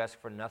 who asks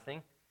for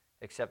nothing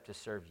except to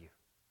serve you.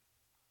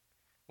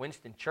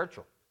 Winston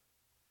Churchill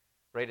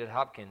rated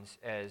Hopkins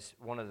as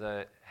one of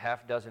the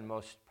half dozen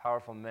most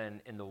powerful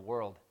men in the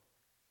world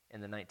in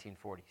the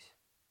 1940s.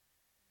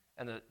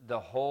 And the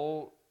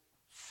whole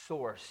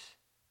source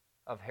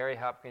of Harry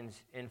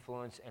Hopkins'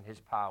 influence and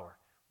his power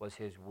was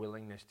his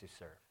willingness to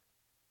serve.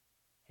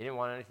 He didn't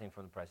want anything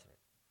from the president.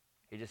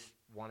 He just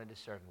wanted to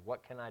serve him.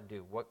 What can I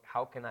do?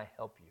 How can I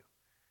help you?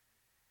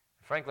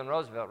 Franklin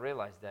Roosevelt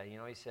realized that. He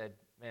said,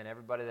 man,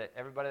 everybody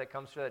that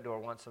comes through that door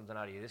wants something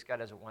out of you. This guy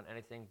doesn't want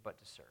anything but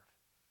to serve.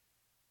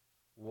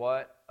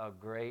 What a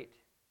great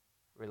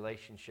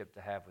relationship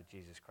to have with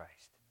Jesus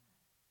Christ.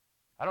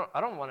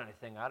 I don't want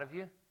anything out of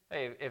you.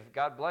 Hey, if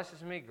God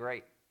blesses me,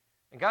 great.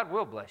 And God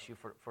will bless you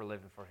for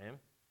living for him.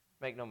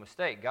 Make no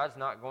mistake, God's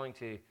not going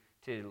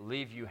to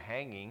leave you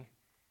hanging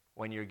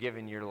when you're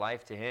giving your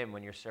life to him,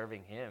 when you're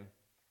serving him.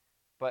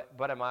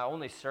 But am I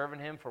only serving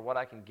him for what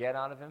I can get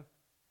out of him?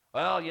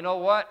 Well, you know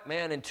what?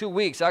 Man, in 2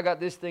 weeks, I got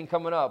this thing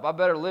coming up. I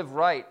better live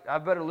right. I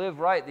better live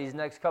right these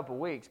next couple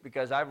weeks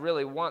because I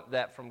really want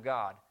that from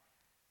God.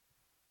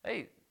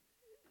 Hey,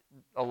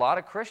 a lot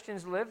of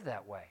Christians live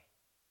that way.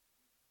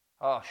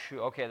 Oh, shoot,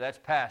 okay, that's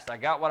past. I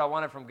got what I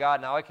wanted from God.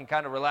 Now I can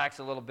kind of relax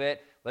a little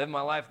bit, live my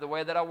life the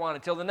way that I want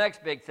until the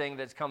next big thing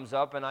that comes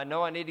up, and I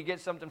know I need to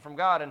get something from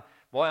God, and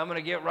boy, I'm going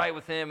to get right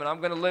with him, and I'm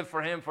going to live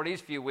for him for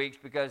these few weeks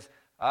because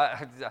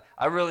I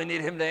really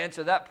need him to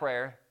answer that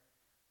prayer,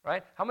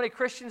 right? How many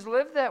Christians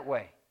live that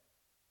way?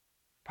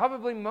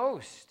 Probably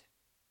most.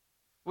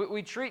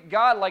 We treat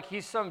God like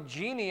he's some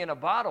genie in a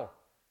bottle.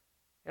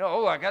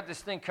 I got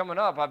this thing coming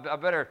up. I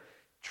better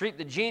treat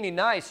the genie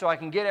nice so I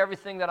can get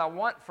everything that I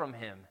want from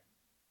him.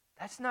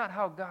 That's not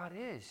how God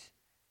is.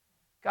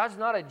 God's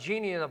not a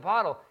genie in a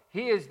bottle.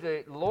 He is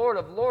the Lord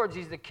of lords.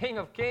 He's the King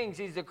of kings.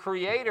 He's the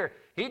creator.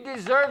 He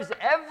deserves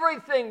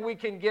everything we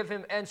can give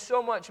him and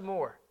so much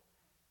more.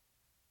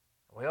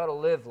 We ought to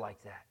live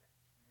like that.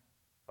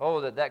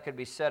 Oh, that could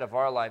be said of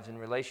our lives in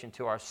relation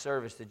to our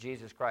service to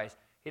Jesus Christ.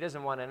 He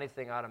doesn't want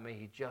anything out of me.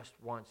 He just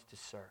wants to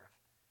serve.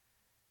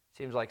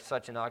 Seems like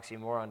such an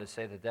oxymoron to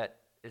say that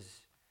is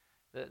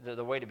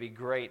the way to be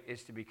great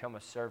is to become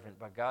a servant.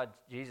 But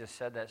Jesus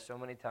said that so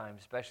many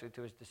times, especially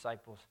to his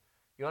disciples.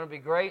 You want to be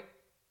great?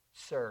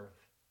 Serve.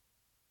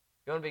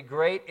 You want to be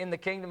great in the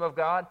kingdom of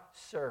God?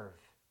 Serve.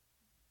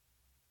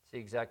 It's the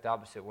exact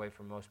opposite way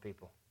for most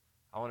people.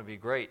 I want to be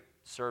great.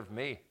 Serve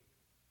me.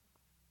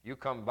 You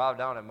come bow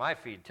down at my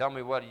feet. Tell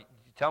me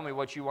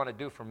what you want to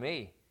do for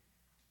me.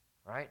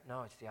 Right?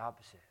 No, it's the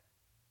opposite.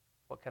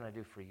 What can I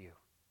do for you?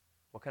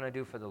 What can I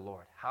do for the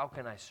Lord? How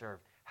can I serve?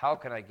 How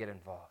can I get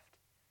involved?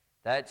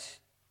 That's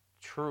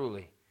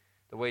truly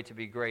the way to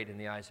be great in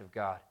the eyes of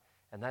God.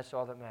 And that's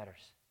all that matters.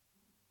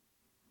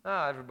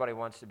 Everybody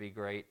wants to be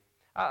great.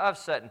 I've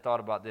sat and thought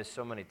about this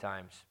so many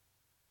times.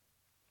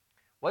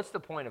 What's the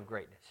point of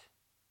greatness?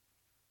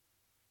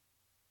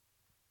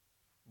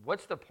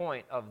 What's the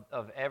point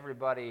of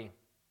everybody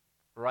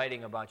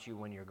writing about you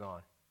when you're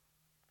gone?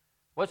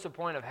 What's the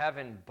point of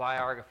having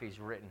biographies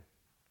written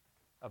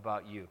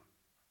about you?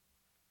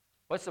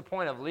 What's the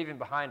point of leaving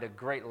behind a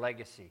great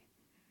legacy?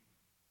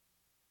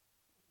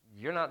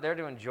 You're not there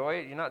to enjoy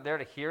it. You're not there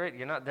to hear it.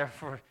 You're not there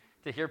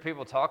to hear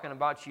people talking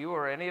about you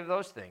or any of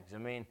those things. I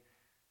mean,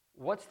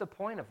 what's the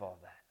point of all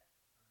that?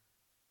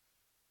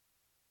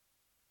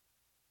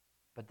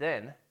 But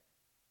then,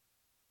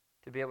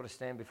 to be able to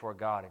stand before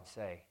God and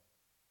say,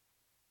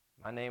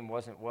 my name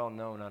wasn't well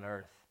known on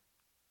earth,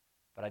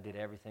 but I did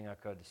everything I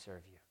could to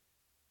serve you.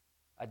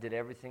 I did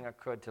everything I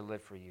could to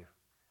live for you.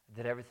 I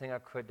did everything I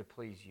could to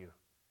please you.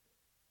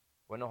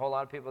 Wasn't a whole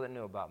lot of people that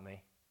knew about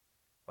me.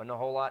 Wasn't a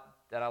whole lot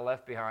that I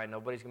left behind.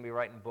 Nobody's going to be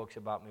writing books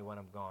about me when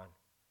I'm gone.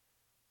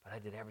 But I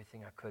did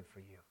everything I could for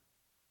you.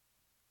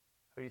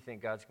 Who do you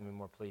think God's going to be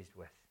more pleased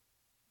with?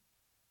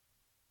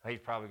 He's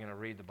probably going to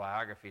read the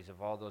biographies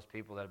of all those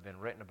people that have been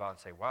written about and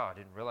say, wow, I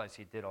didn't realize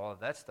he did all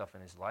of that stuff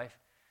in his life.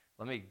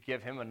 Let me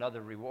give him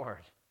another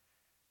reward.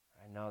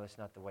 I know that's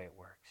not the way it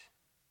works.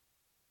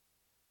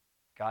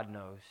 God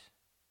knows.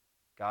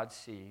 God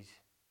sees.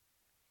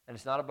 And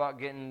it's not about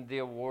getting the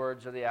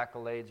awards or the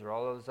accolades or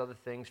all those other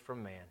things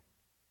from man.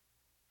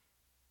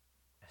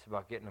 It's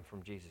about getting them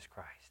from Jesus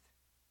Christ.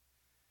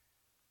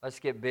 Let's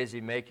get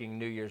busy making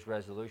New Year's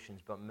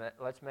resolutions, but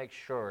let's make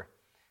sure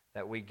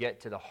that we get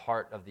to the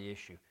heart of the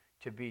issue.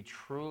 To be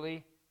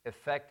truly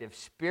effective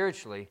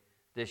spiritually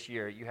this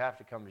year, you have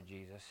to come to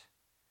Jesus.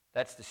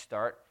 That's the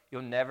start.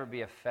 You'll never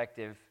be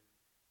effective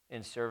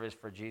in service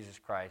for Jesus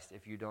Christ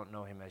if you don't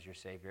know him as your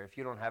Savior, if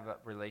you don't have a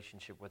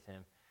relationship with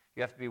him.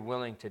 You have to be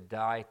willing to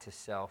die to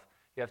self.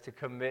 You have to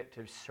commit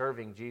to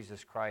serving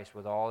Jesus Christ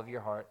with all of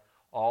your heart,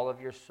 all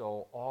of your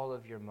soul, all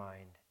of your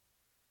mind.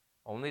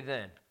 Only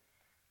then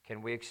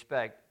can we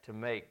expect to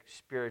make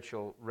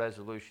spiritual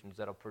resolutions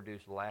that will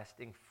produce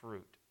lasting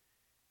fruit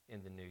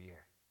in the new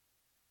year.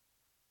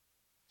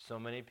 So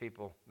many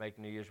people make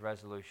New Year's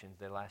resolutions.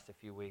 They last a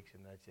few weeks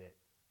and that's it.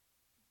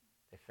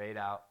 They fade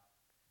out.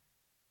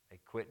 They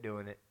quit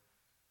doing it.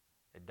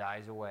 It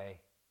dies away.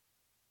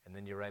 And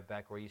then you're right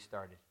back where you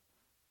started.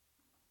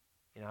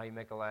 You know how you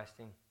make a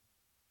lasting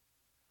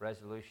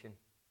resolution?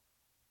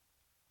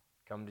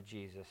 Come to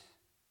Jesus.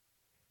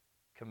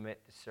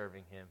 Commit to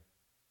serving him.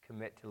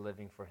 Commit to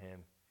living for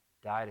him.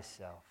 Die to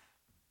self.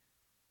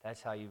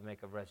 That's how you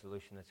make a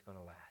resolution that's going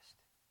to last.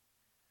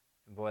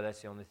 And boy,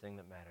 that's the only thing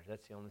that matters.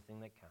 That's the only thing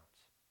that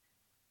counts.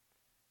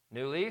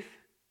 New leaf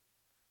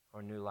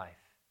or new life?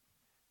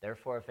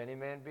 Therefore, if any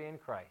man be in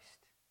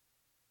Christ,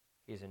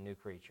 he is a new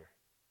creature.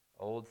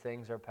 Old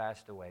things are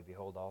passed away.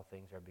 Behold, all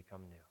things are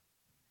become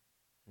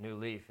new. New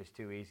leaf is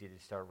too easy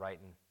to start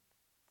writing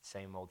the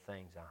same old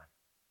things on.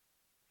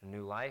 A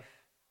new life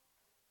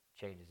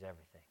changes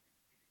everything.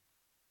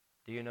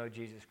 Do you know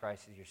Jesus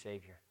Christ is your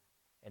Savior?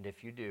 And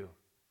if you do,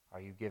 are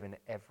you giving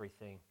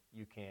everything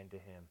you can to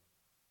him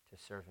to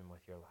serve him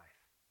with your life?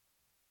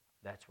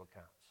 That's what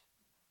counts.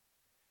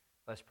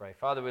 Let's pray.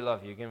 Father, we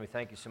love you. Again, we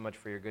thank you so much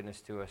for your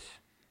goodness to us.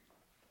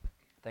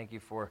 Thank you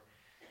for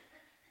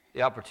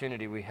the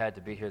opportunity we had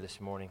to be here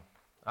this morning.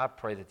 I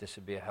pray that this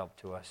would be a help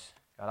to us.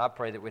 God, I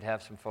pray that we'd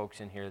have some folks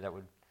in here that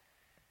would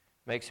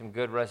make some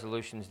good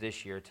resolutions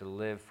this year to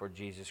live for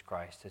Jesus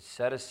Christ, to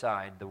set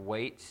aside the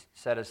weights,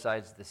 set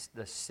aside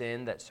the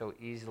sin that so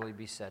easily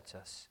besets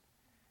us,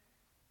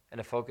 and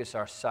to focus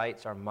our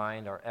sights, our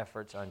mind, our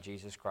efforts on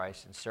Jesus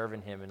Christ and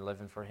serving him and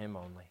living for him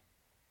only.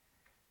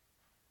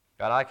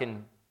 God, I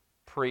can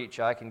preach,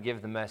 I can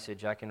give the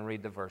message, I can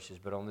read the verses,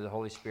 but only the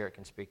Holy Spirit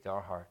can speak to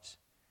our hearts.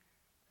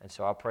 And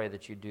so I pray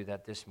that you do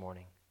that this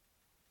morning.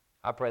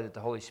 I pray that the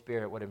Holy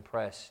Spirit would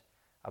impress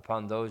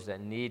upon those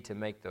that need to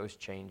make those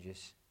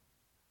changes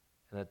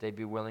and that they'd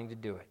be willing to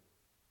do it.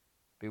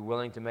 Be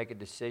willing to make a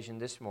decision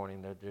this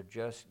morning that they're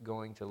just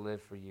going to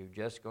live for you,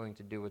 just going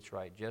to do what's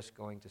right, just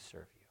going to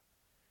serve you.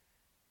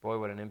 Boy,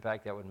 what an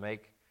impact that would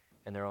make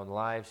in their own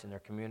lives, in their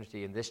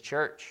community, in this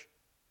church,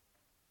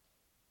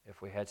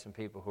 if we had some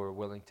people who are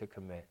willing to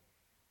commit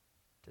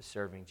to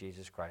serving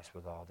Jesus Christ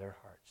with all their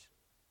hearts.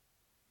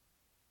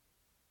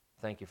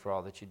 Thank you for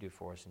all that you do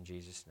for us in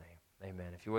Jesus' name. Amen. If you would